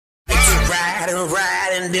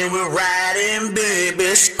ride, and then we riding,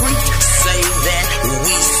 baby. Street say that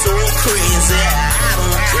we so crazy. I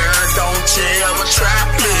don't care, don't you ever try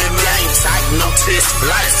play me. I ain't tight, no test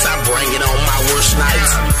flights. I bring it on my worst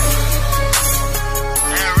nights.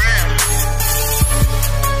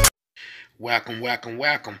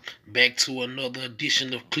 Welcome back to another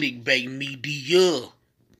edition of Clickbait Media.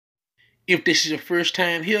 If this is your first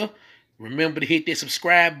time here, remember to hit that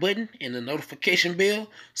subscribe button and the notification bell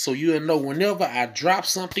so you'll know whenever I drop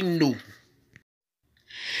something new.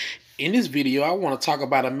 In this video, I want to talk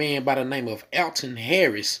about a man by the name of Alton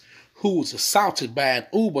Harris who was assaulted by an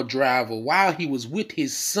Uber driver while he was with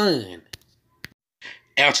his son.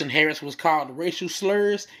 Alton Harris was called racial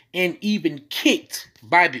slurs and even kicked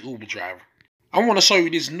by the Uber driver. I want to show you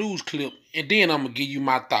this news clip, and then I'm going to give you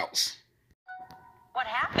my thoughts. What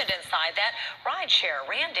happened inside that rideshare,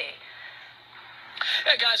 Randy?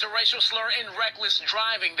 Hey guys, a racial slur and reckless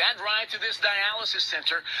driving. That ride to this dialysis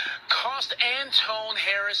center cost Alton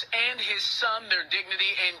Harris and his son their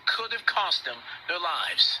dignity and could have cost them their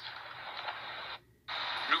lives.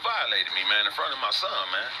 You violated me, man, in front of my son,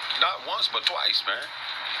 man. Not once, but twice, man.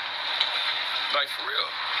 Like, for real.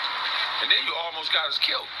 And then you almost got us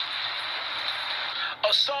killed.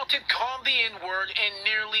 Assaulted, called the N-word, and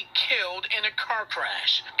nearly killed in a car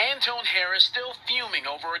crash. Alton Harris still fuming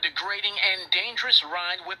over a degrading and dangerous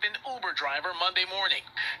ride with an Uber driver Monday morning.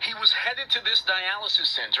 He was headed to this dialysis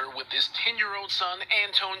center with his 10-year-old son,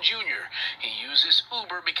 Alton Jr. He uses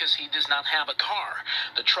Uber because he does not have a car.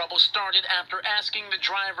 The trouble started after asking the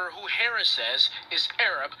driver, who Harris says is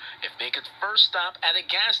Arab, if they could first stop at a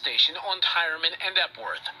gas station on Tyerman and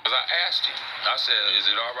Epworth. Because I asked him, I said, is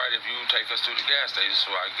it all right if you take us to the gas station so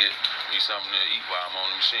I get me something to eat while I'm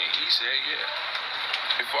on the machine? He said, yeah.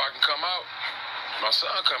 Before I can come out, my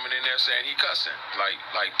son coming in there saying he cussing.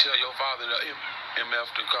 Like tell your father the MF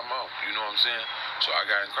to come out. You know what I'm saying? So I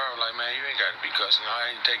got in the car, like, man, you ain't got to be cussing.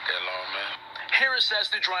 I ain't take that long, man. Harris says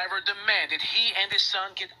the driver demanded he and his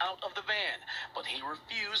son get out of the van, but he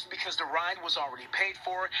refused because the ride was already paid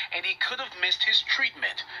for and he could have missed his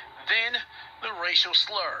treatment. Then, the racial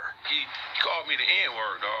slur. He called me the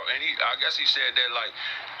N-word, dog, and I guess he said that, like,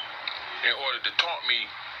 in order to taunt me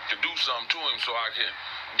to do something to him so I can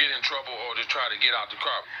get in trouble or to try to get out the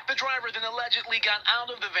car. The driver then allegedly got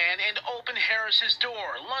out of the van and opened Harris's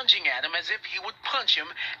door, lunging at him as if he would punch him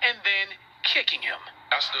and then kicking him.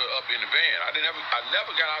 I stood up in the van. I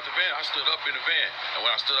never got out the van. I stood up in the van. And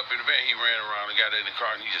when I stood up in the van, he ran around and got in the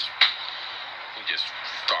car and he just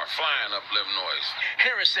started flying up Illinois.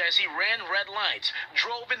 Harris says he ran red lights,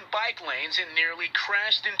 drove in bike lanes, and nearly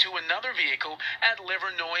crashed into another vehicle at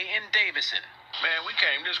Livernois and Davison. Man, we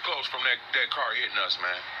came this close from that car hitting us,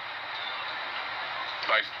 man.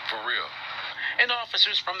 Like, for real. And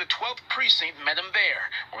officers from the 12th precinct met him there,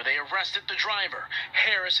 where they arrested the driver.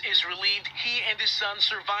 Harris is relieved he and his son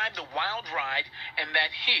survived the wild ride and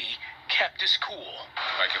that he kept his cool.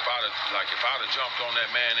 Like, if I'd have jumped on that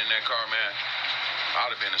man in that car, man,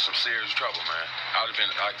 I'd have been in some serious trouble, man. I'd have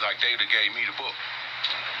been, like they'd have gave me the book.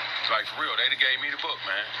 Like, for real, they'd have gave me the book,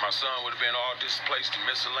 man. My son would have been all displaced and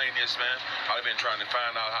miscellaneous, man. I'd have been trying to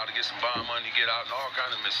find out how to get some bond money to get out and all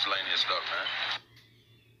kind of miscellaneous stuff, man.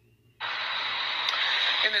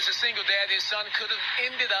 And as a single dad, his son could have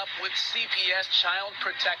ended up with CPS, Child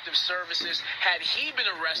Protective Services, had he been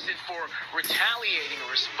arrested for retaliating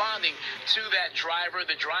or responding to that driver.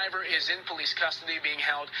 The driver is in police custody being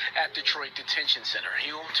held at Detroit Detention Center.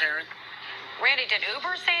 Hugh, Taryn? Randy, did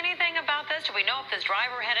Uber say anything about this? Do we know if this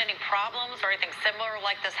driver had any problems or anything similar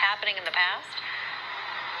like this happening in the past?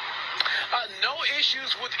 No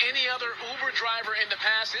issues with any other Uber driver in the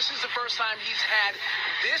past. This is the first time he's had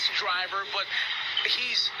this driver, but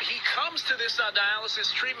he comes to this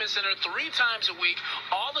dialysis treatment center 3 times a week,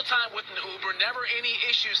 all the time with an Uber, never any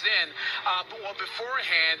issues then or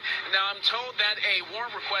beforehand. Now, I'm told that a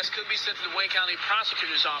warrant request could be sent to the Wayne County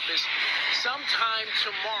Prosecutor's Office sometime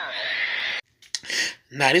tomorrow.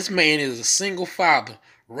 Now, this man is a single father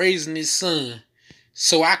raising his son,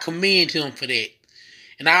 so I commend him for that.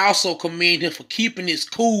 And I also commend him for keeping his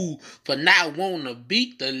cool, for not wanting to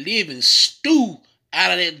beat the living stew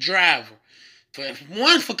out of that driver. For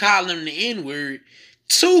one, for calling him the N-word.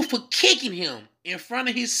 2, for kicking him in front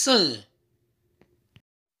of his son.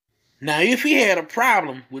 Now, if he had a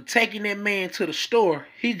problem with taking that man to the store,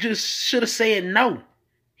 he just should have said no.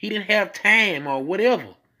 He didn't have time or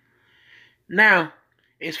whatever. Now,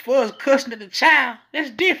 as far as cussing at the child,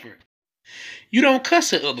 that's different. You don't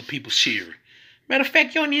cuss at other people's children. Matter of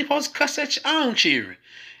fact, you don't even supposed to cuss at your own children.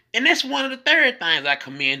 And that's one of the third things I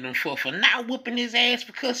commend him for not whooping his ass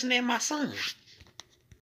for cussing at my son.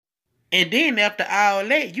 And then after all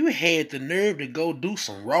that, you had the nerve to go do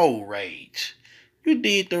some road rage. You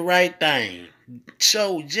did the right thing.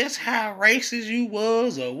 Show just how racist you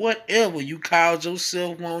was or whatever you called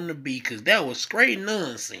yourself wanting to be, because that was straight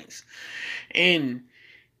nonsense. And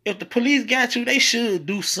if the police got you, they should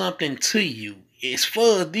do something to you as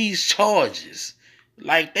far as these charges.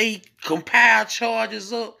 Like, they compile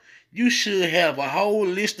charges up, you should have a whole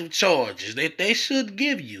list of charges that they should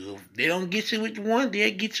give you. If they don't get you with one,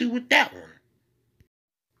 they'll get you with that one.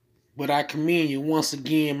 But I commend you once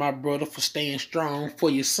again, my brother, for staying strong for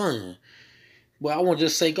your son. But I want to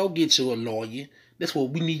just say, go get you a lawyer. That's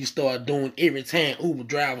what we need to start doing every time Uber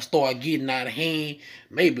drivers start getting out of hand.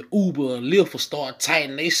 Maybe Uber and Lyft will start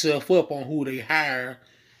tightening themselves up on who they hire.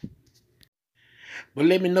 But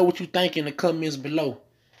let me know what you think in the comments below.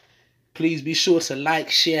 Please be sure to like,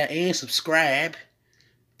 share, and subscribe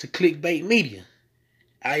to Clickbait Media.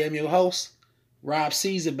 I am your host, Rob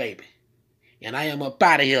Caesar, baby. And I am up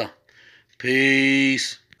out of here.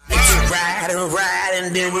 Peace. Ride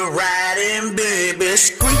and then we're riding, baby.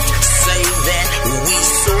 Street say that we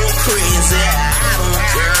so crazy. I don't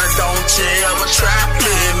care, don't you ever try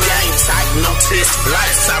play me. I ain't tight, no test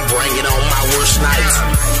flights. I bring it on my worst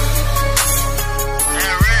nights.